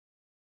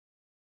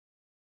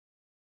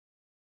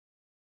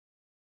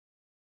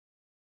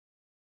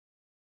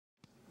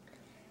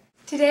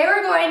Today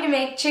we're going to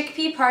make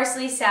chickpea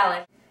parsley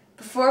salad.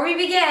 Before we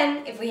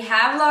begin, if we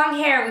have long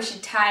hair, we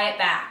should tie it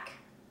back.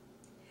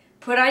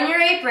 Put on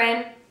your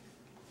apron.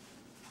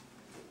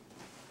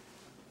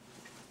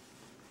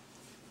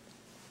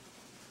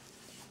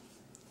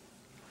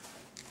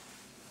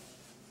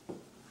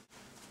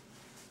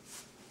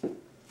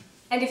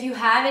 And if you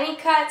have any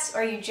cuts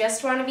or you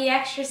just want to be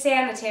extra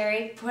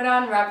sanitary, put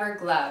on rubber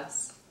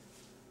gloves.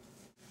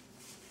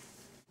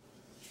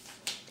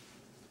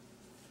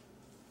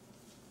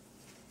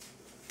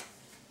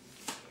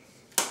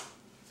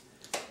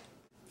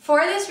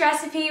 For this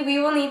recipe, we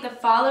will need the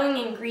following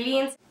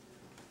ingredients.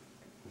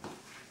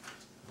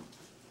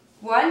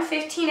 1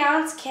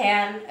 15-ounce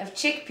can of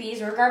chickpeas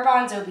or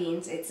garbanzo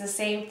beans, it's the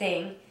same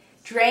thing,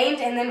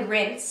 drained and then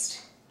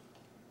rinsed,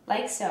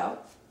 like so.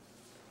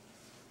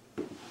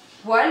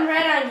 1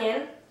 red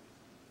onion,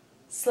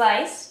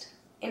 sliced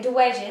into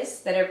wedges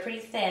that are pretty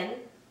thin.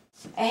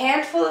 A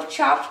handful of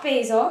chopped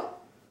basil.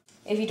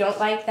 If you don't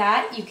like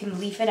that, you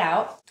can leaf it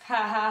out. Ha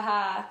ha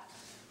ha.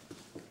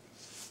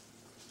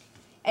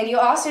 And you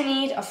also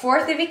need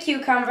 1/4 of a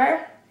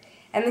cucumber.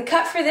 And the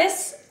cut for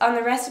this on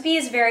the recipe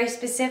is very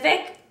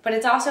specific, but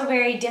it's also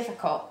very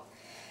difficult.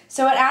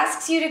 So it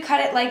asks you to cut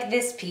it like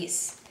this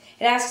piece.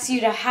 It asks you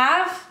to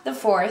halve the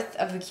 1/4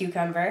 of a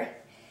cucumber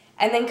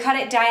and then cut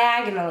it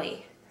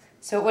diagonally.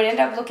 So it would end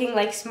up looking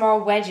like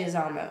small wedges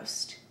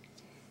almost.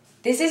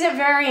 This isn't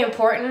very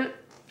important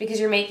because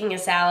you're making a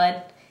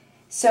salad.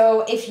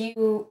 So if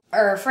you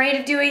are afraid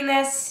of doing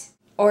this,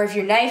 or if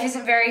your knife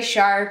isn't very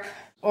sharp,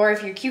 or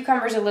if your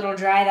cucumber's a little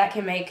dry, that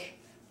can make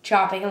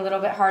chopping a little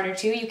bit harder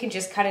too. You can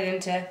just cut it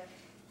into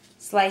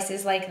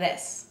slices like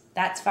this.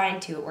 That's fine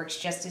too, it works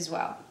just as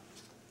well.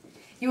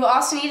 You will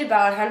also need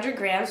about 100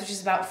 grams, which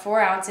is about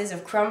 4 ounces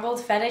of crumbled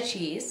feta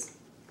cheese,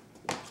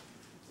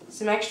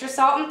 some extra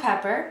salt and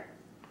pepper,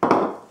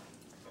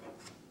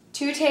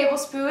 2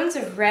 tablespoons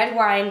of red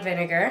wine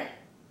vinegar,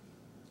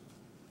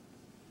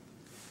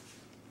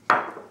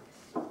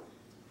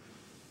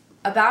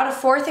 about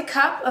 1/4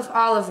 cup of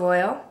olive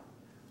oil,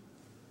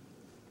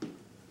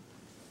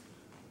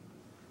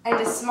 and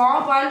a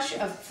small bunch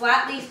of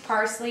flat leaf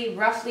parsley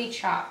roughly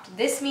chopped.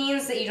 This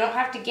means that you don't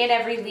have to get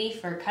every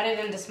leaf or cut it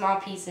into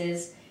small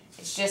pieces.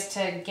 It's just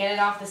to get it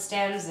off the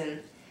stems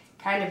and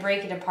kind of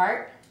break it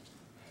apart.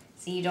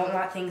 So you don't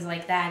want things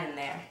like that in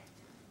there.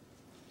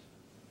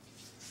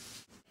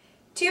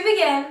 To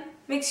begin,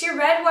 mix your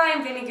red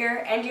wine vinegar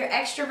and your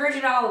extra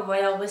virgin olive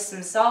oil with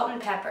some salt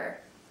and pepper.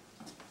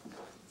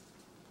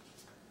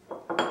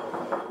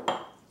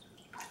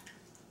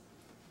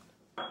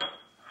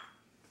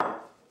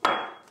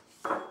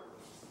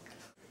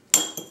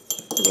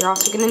 You're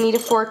also going to need a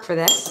fork for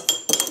this.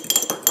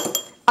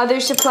 Other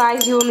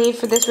supplies you will need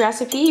for this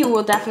recipe, you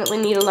will definitely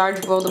need a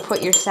large bowl to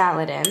put your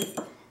salad in.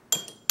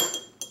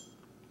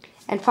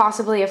 And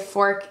possibly a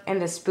fork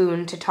and a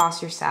spoon to toss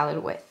your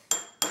salad with.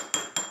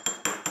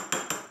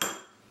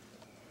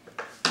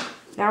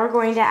 Now we're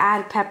going to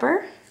add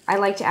pepper. I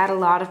like to add a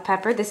lot of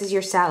pepper. This is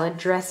your salad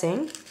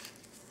dressing.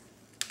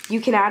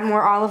 You can add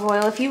more olive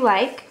oil if you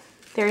like.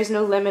 There is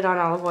no limit on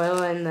olive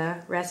oil in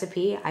the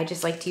recipe. I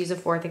just like to use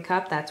 1/4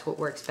 cup. That's what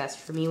works best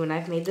for me when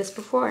I've made this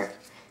before.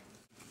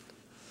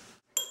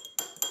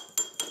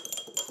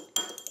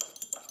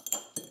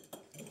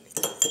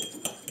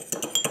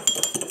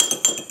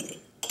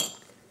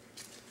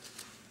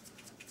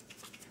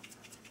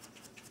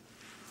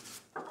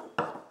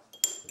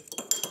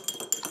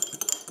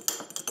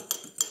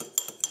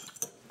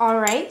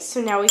 Alright,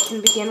 so now we can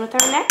begin with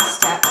our next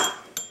step.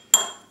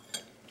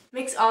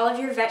 Mix all of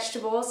your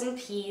vegetables and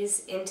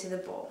peas into the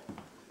bowl.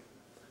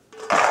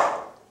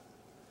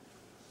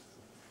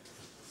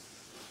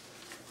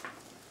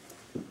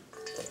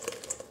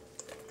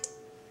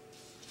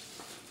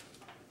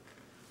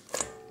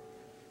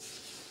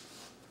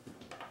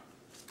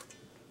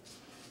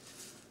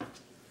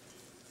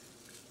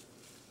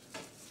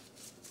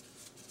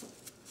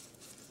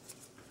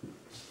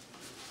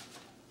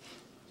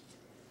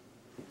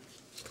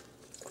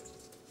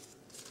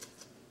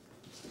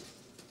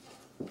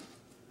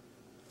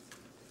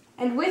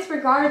 And with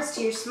regards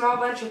to your small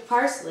bunch of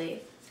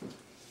parsley,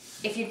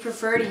 if you'd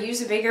prefer to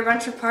use a bigger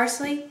bunch of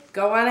parsley,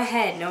 go on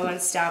ahead, no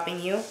one's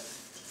stopping you.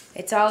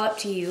 It's all up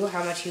to you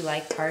how much you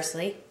like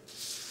parsley.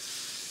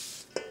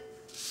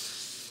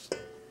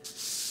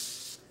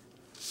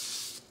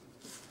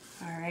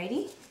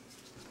 Alrighty.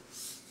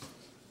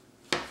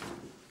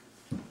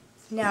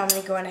 Now I'm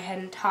going to go on ahead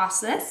and toss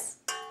this.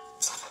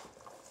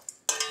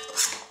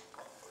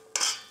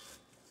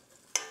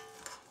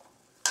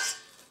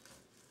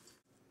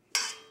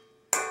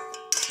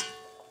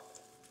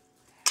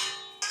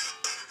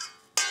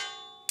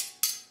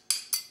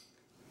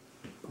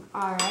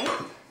 Alright,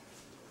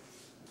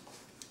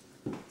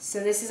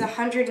 so this is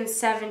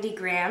 170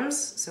 grams,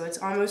 so it's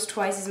almost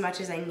twice as much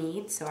as I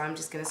need, so I'm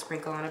just going to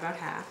sprinkle on about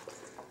half.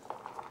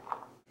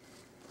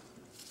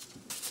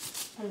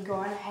 And go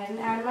on ahead and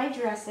add my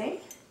dressing.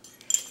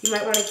 You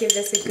might want to give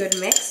this a good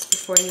mix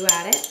before you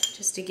add it,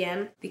 just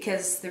again,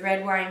 because the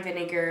red wine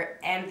vinegar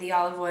and the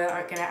olive oil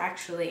aren't going to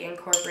actually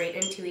incorporate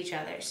into each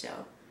other,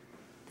 so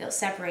they'll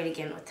separate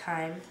again with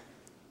time.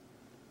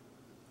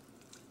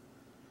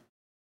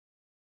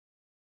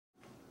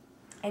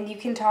 And you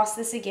can toss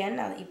this again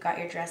now that you've got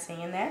your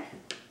dressing in there.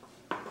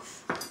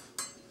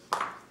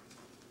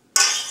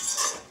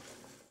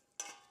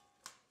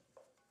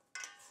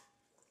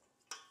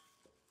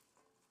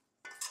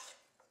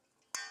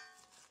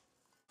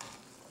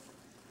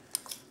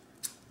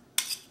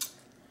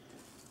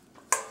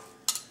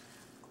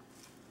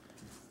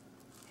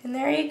 And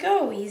there you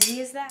go,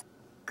 easy as that.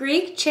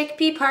 Greek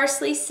chickpea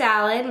parsley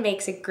salad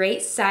makes a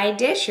great side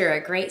dish or a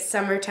great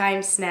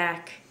summertime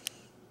snack.